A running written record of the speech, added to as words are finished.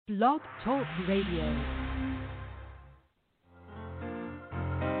Blog Talk Radio.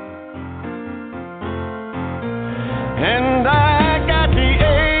 And I got the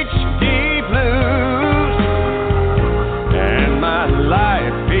HD blues, and my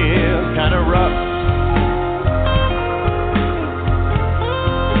life feels kind of rough.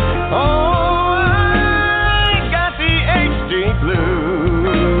 Oh, I got the HD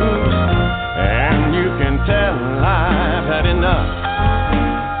blues, and you can tell I've had enough.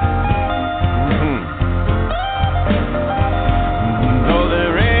 Though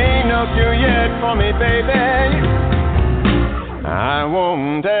there ain't no cure yet for me, baby, I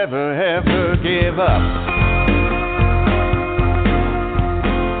won't ever give up.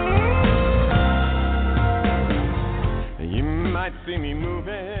 You might see me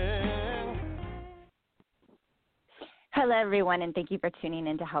moving. Hello, everyone, and thank you for tuning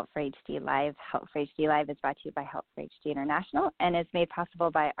in to Help for HD Live. Help for HD Live is brought to you by Help for HD International and is made possible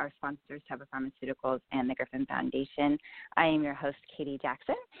by our sponsors, Teva Pharmaceuticals and the Griffin Foundation. I am your host, Katie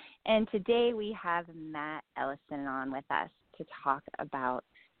Jackson, and today we have Matt Ellison on with us to talk about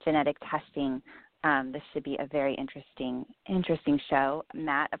genetic testing. This should be a very interesting show.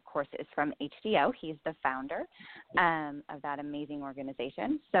 Matt, of course, is from HDYO. He's the founder of that amazing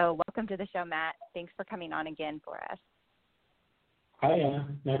organization. So welcome to the show, Matt. Thanks for coming on again for us. Hi,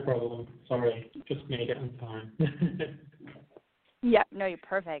 no problem. Sorry, just made it on time. Yeah, no, you're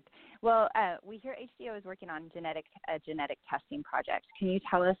perfect. Well, we hear HDYO is working on a genetic testing project. Can you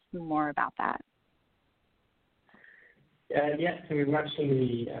tell us more about that? So we've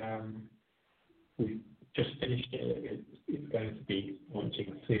actually we've just finished it. It's going to be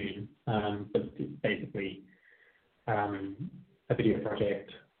launching soon, but it's basically a video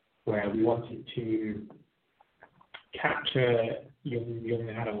project where we wanted to capture young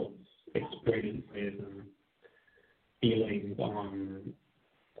adults' experiences and feelings on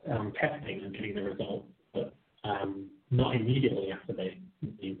testing and getting the results, but not immediately after they've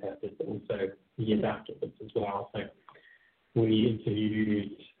been tested, but also years afterwards as well. So we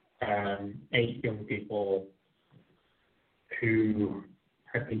interviewed 8 young people who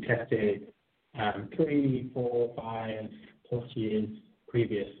had been tested 3, 4, 5 plus years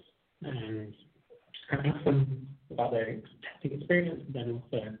previous, and just asked them about their testing experience, and then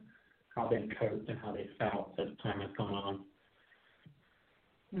also how they coped and how they felt as time has gone on.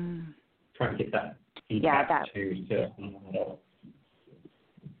 Trying to get that feedback to adults.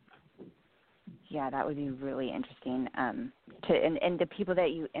 Yeah, that would be really interesting. And the people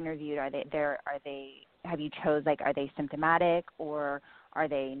that you interviewed, are they symptomatic, or are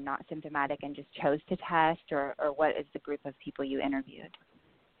they not symptomatic and just chose to test, or what is the group of people you interviewed?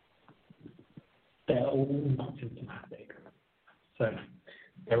 They're all not symptomatic. So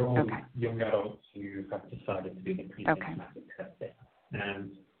they're all young adults who have decided to do the pre-symptomatic testing.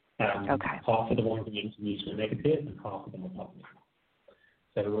 And half of the ones in the interviews were negative and half of them were positive.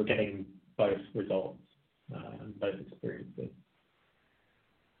 So we're getting both results and both experiences.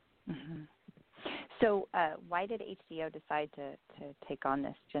 Mm-hmm. So why did HDYO decide to take on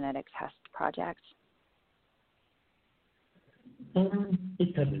this genetic test project?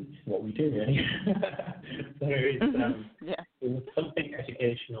 Because it's what we do, really. So it was something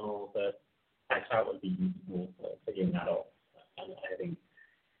educational that I thought would be useful for young adults. And I think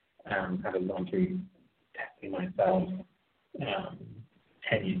having gone through testing myself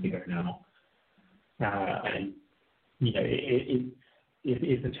 10 years ago now, and it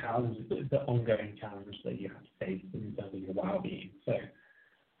is a challenge, the ongoing challenge that you have to face in terms of your well-being. So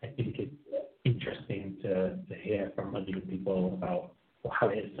I think it's interesting to hear from other people about how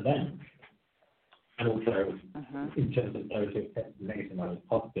it is for them. And also, in terms of those who test negative, I was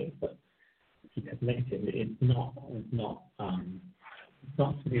positive, but if you test negative, it's not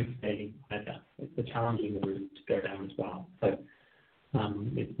smooth sailing either. It's a challenging route to go down as well. So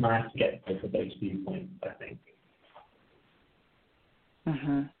it's nice to get both of those viewpoints, I think.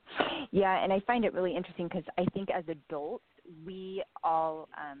 Mm-hmm. Yeah, and I find it really interesting because I think as adults, we all,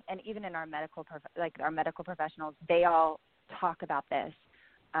 and even in our medical professionals, they all talk about this.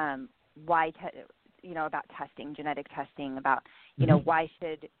 About testing, genetic testing, about why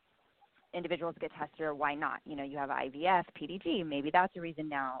should individuals get tested or why not? You have IVF, PDG, maybe that's a reason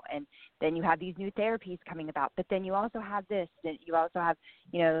now, and then you have these new therapies coming about. But then you also have this. Then you also have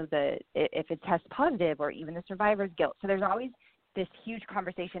if it tests positive, or even the survivor's guilt. So there's always this huge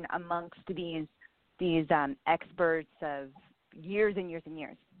conversation amongst these experts of years and years and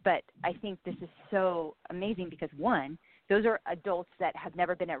years. But I think this is so amazing because, one, those are adults that have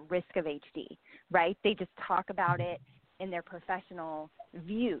never been at risk of HD, right? They just talk about it in their professional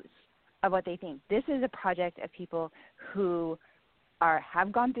views of what they think. This is a project of people who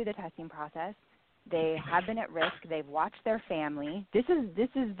have gone through the testing process. They have been at risk. They've watched their family. This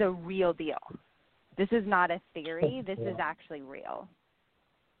is the real deal. This is not a theory. This is actually real.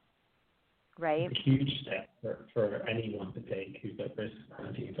 Right? It's a huge step for anyone to take who's at risk of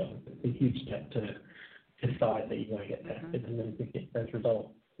quarantine. It's a huge step to decide that you want to get tested and then to get those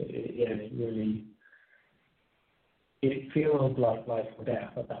results. It really feels like life or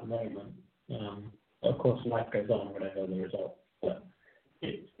death at that moment. Of course, life goes on whatever the results, but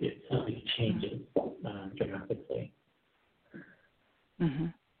it certainly changes dramatically.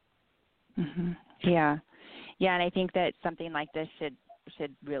 Yeah, and I think that something like this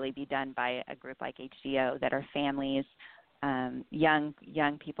should really be done by a group like HDYO that are families,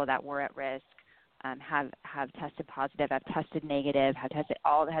 young people that were at risk, have tested positive, have tested negative, have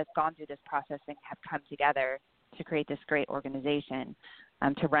gone through this process and have come together to create this great organization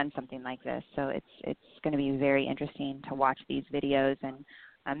to run something like this. So it's going to be very interesting to watch these videos. And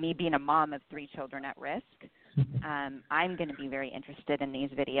me being a mom of 3 children at risk, I'm going to be very interested in these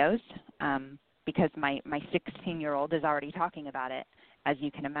videos because my 16-year-old is already talking about it, as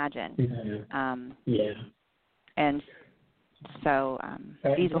you can imagine. And so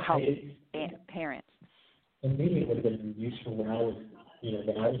these will help parents. And maybe it would have been useful when I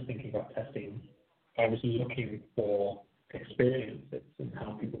was thinking about testing. I was looking for experiences and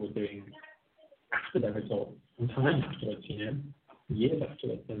how people were doing after their results, and time afterwards, years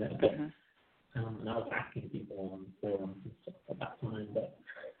afterwards, and I was asking people on forums and stuff at that time. But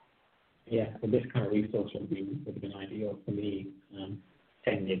this kind of resource would have been ideal for me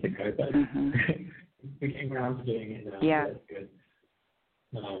 10 years ago. But we're getting around to doing it now. So that's good.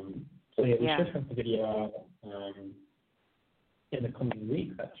 We should have the video out in the coming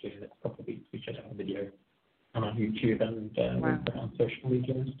weeks. Actually, in the next couple of weeks, we should have a video on our YouTube and on social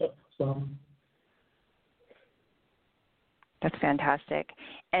media and stuff as well. That's fantastic.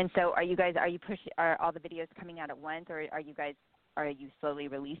 And so, are all the videos coming out at once, or are you slowly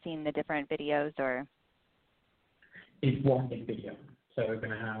releasing the different videos, or? It's one big video. So we're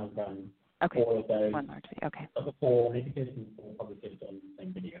going to have 4 of those. One large video. Okay. Of the 4 negatives and 4 positives on the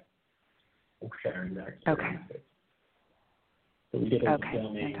same video, all sharing their experiences. Okay. So we did all the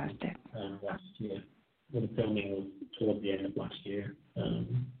filming fantastic. Last year. Well, the filming was towards the end of last year,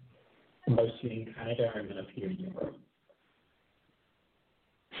 mostly in Canada and then a few in Europe.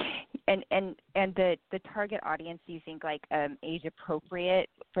 And the target audience, do you think like age appropriate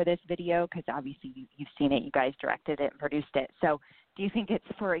for this video? Because obviously you've seen it, you guys directed it and produced it. So do you think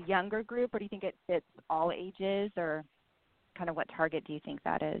it's for a younger group, or do you think it fits all ages, or kind of what target do you think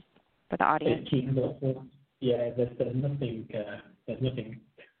that is for the audience? There's nothing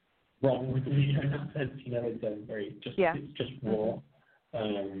wrong with the video in that sense. It's just raw.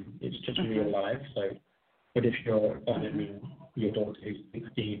 It's just real life. So, but if your daughter who's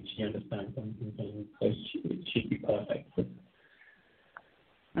 16, she understands something, so she'd be perfect.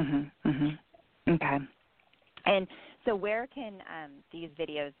 Okay. And so, where can these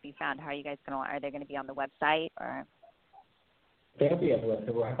videos be found? How are you guys are they going to be on the website, or? They'll be everywhere.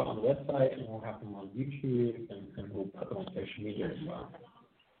 So we'll have it on the website, and we'll have them on YouTube, and we'll put them on social media as well.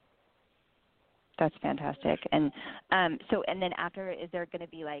 That's fantastic. And and then after, is there going to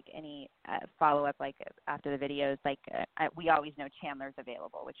be like any follow-up, like after the videos? Like we always know Chandler's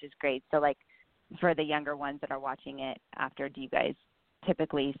available, which is great. So like for the younger ones that are watching it after, do you guys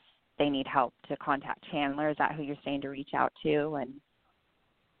typically, they need help to contact Chandler? Is that who you're saying to reach out to? And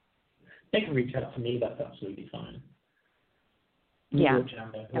they can reach out to me. That's absolutely fine.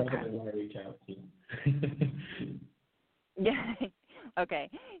 Chandler, whoever they want to reach out to. Okay.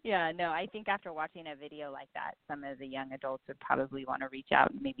 Yeah, no, I think after watching a video like that, some of the young adults would probably want to reach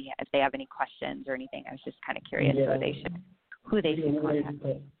out, maybe if they have any questions or anything. I was just kind of curious who they should contact.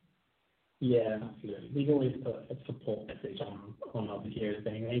 Absolutely. We always put a support message on our videos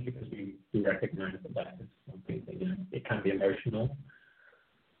anyway, because we recognize that is something that, it can be emotional.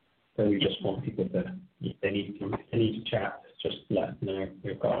 So we just want people to, if they need to chat, just let us know.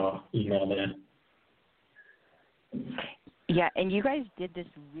 We've got our email there. Yeah, and you guys did this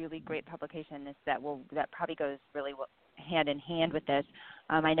really great publication. That probably goes really hand in hand with this.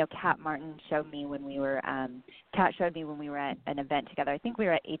 I know Kat showed me when we were at an event together. I think we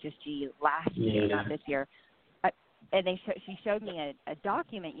were at HSG last year, not this year. And she showed me a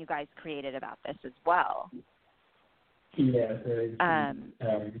document you guys created about this as well. Yeah, so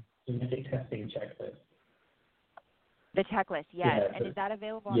it's genetic testing checklist. The checklist, yes. Yeah, and is that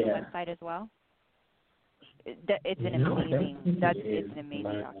available on the website as well? It's an amazing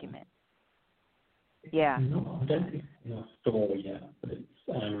document. Yeah. No, I don't think it's in our store yet, but it's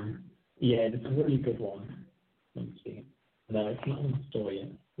it's a really good one. Let me see. No, it's not in the store yet.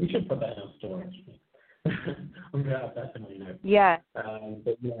 We should put that in our store, actually. I'm going to have that in my notes. Yeah.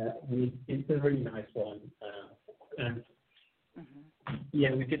 But yeah, it's a really nice one. And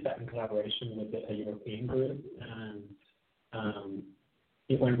yeah, we did that in collaboration with a European group, and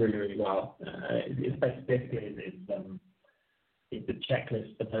it went really, really well. It's basically it's a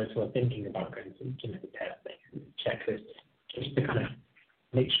checklist for those who are thinking about going to genetic testing. It's a checklist just to kind of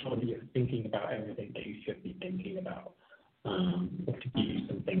make sure that you're thinking about everything that you should be thinking about, or to give you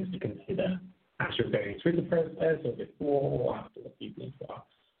some things to consider as you're going through the process, or before or after the people as well.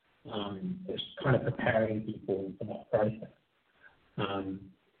 It's kind of preparing people for that process.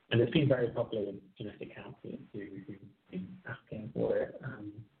 And it's been very popular with genetic counselors who've been asking for it.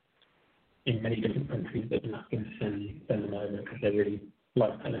 In many different countries, they've been asking to send them over because they really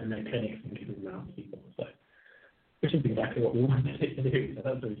like them in their clinics and giving them out to people. So, which is exactly what we wanted to do. So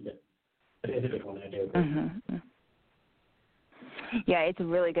that's really good. But it is a good one, I do agree. Yeah, it's a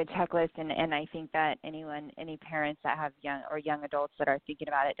really good checklist, and I think that any parents that have young adults that are thinking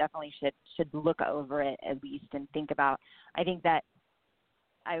about it definitely should look over it at least and think about. I think that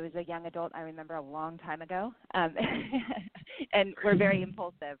I was a young adult, I remember a long time ago, and we're very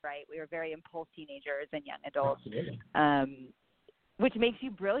impulsive, right? We were very impulsive teenagers and young adults, which makes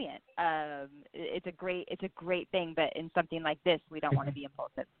you brilliant. It's a great thing, but in something like this, we don't want to be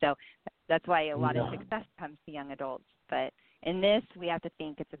impulsive. So that's why a lot of success comes to young adults. But in this, we have to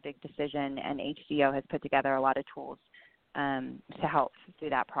think it's a big decision, and HDYO has put together a lot of tools to help through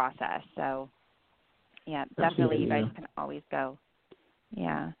that process. So, yeah, definitely you guys can always go.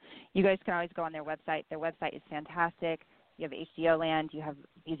 Yeah, you guys can always go on their website. Their website is fantastic. You have HDYO Land. You have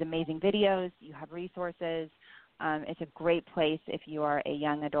these amazing videos. You have resources. It's a great place if you are a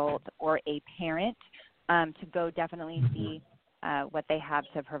young adult or a parent to go definitely see what they have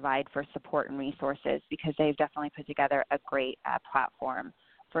to provide for support and resources, because they've definitely put together a great platform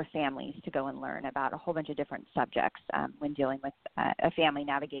for families to go and learn about a whole bunch of different subjects when dealing with a family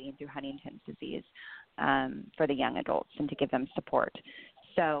navigating through Huntington's disease for the young adults and to give them support.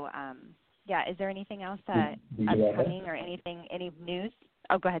 So, yeah, is there anything else upcoming or any news?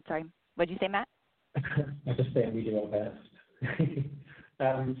 Oh, go ahead. Sorry. What did you say, Matt? I just say we do our best.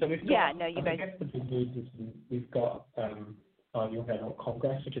 So we've got, you guys. I guess the big news is we've got our Young Adult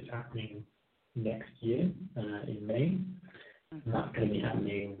Congress, which is happening next year in May. And that's going to be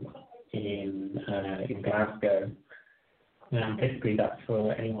happening in Glasgow. Basically, that's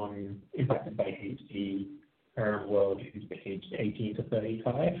for anyone impacted by ADHD around the world who's aged 18 to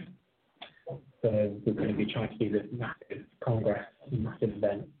 35. So we're going to be trying to do this massive congress, massive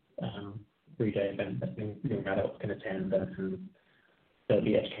event, 3-day event that young adults can attend, and there'll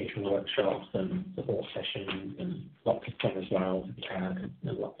be educational workshops and support sessions and lots of fun as well to be had,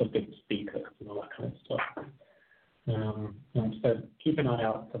 and lots of good speakers and all that kind of stuff. So keep an eye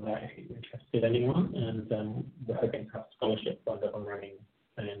out for that if you're interested, anyone, and we're hoping to have scholarship fund up and running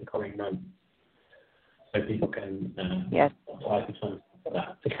in the coming months, so people can apply for funds for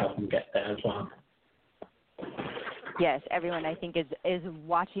that to help them get there as well. Yes, everyone I think is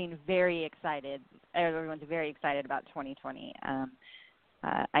watching very excited. Everyone's very excited about 2020.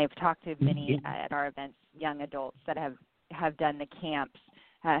 I've talked to many at our events, young adults that have done the camps,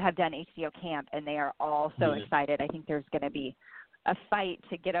 have done HDYO camp, and they are all so excited. I think there's going to be a fight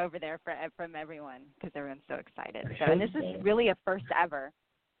to get over there from everyone because everyone's so excited. So, and this is really a first ever.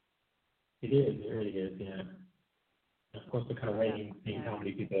 It is. It really is. Yeah. Of course, we're kind of waiting, seeing how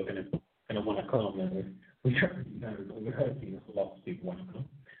many people are going to want to come. And we're hoping there's lots of people want to come.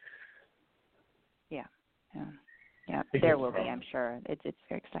 Yeah. There will be, I'm sure. It's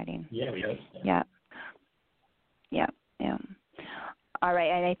very exciting. Yeah, we hope so. Yeah. All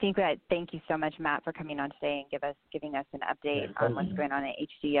right, and I think that thank you so much, Matt, for coming on today and giving us an update on what's going on at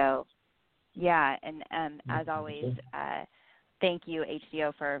HDYO. Yeah, and as always, thank you,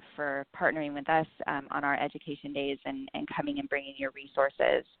 HDYO, for partnering with us on our education days and coming and bringing your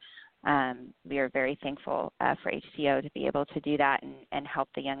resources. We are very thankful for HDYO to be able to do that and help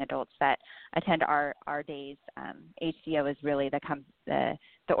the young adults that attend our days. HDYO is really the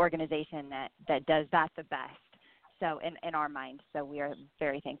organization that does that the best. So in our mind, so we are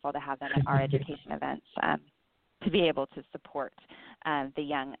very thankful to have them at our education events to be able to support the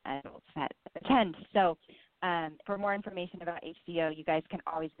young adults that attend. So for more information about HDYO, you guys can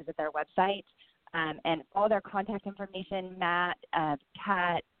always visit their website and all their contact information. Matt,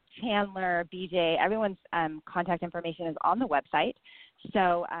 Kat, Chandler, BJ, everyone's contact information is on the website.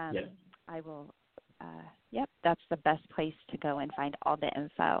 So I will, that's the best place to go and find all the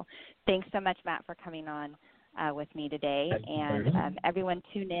info. Thanks so much, Matt, for coming on with me today. And everyone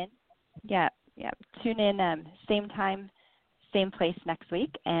tune in. Tune in same time same place next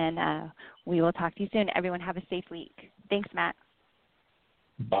week, and we will talk to you soon. Everyone have a safe week. Thanks, Matt.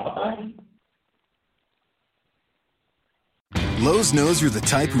 Bye. Lowe's knows you're the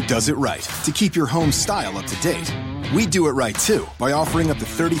type who does it right to keep your home style up to date. We do it right, too, by offering up to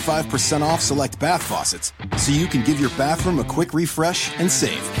 35% off select bath faucets, so you can give your bathroom a quick refresh and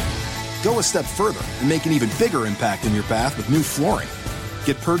save. Go a step further and make an even bigger impact in your bath with new flooring.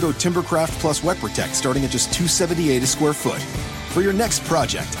 Get Pergo Timbercraft Plus Wet Protect starting at just $278 a square foot. For your next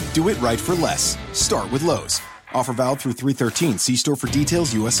project, do it right for less. Start with Lowe's. Offer valid through 3/13. See store for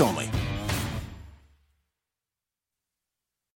details, U.S. only.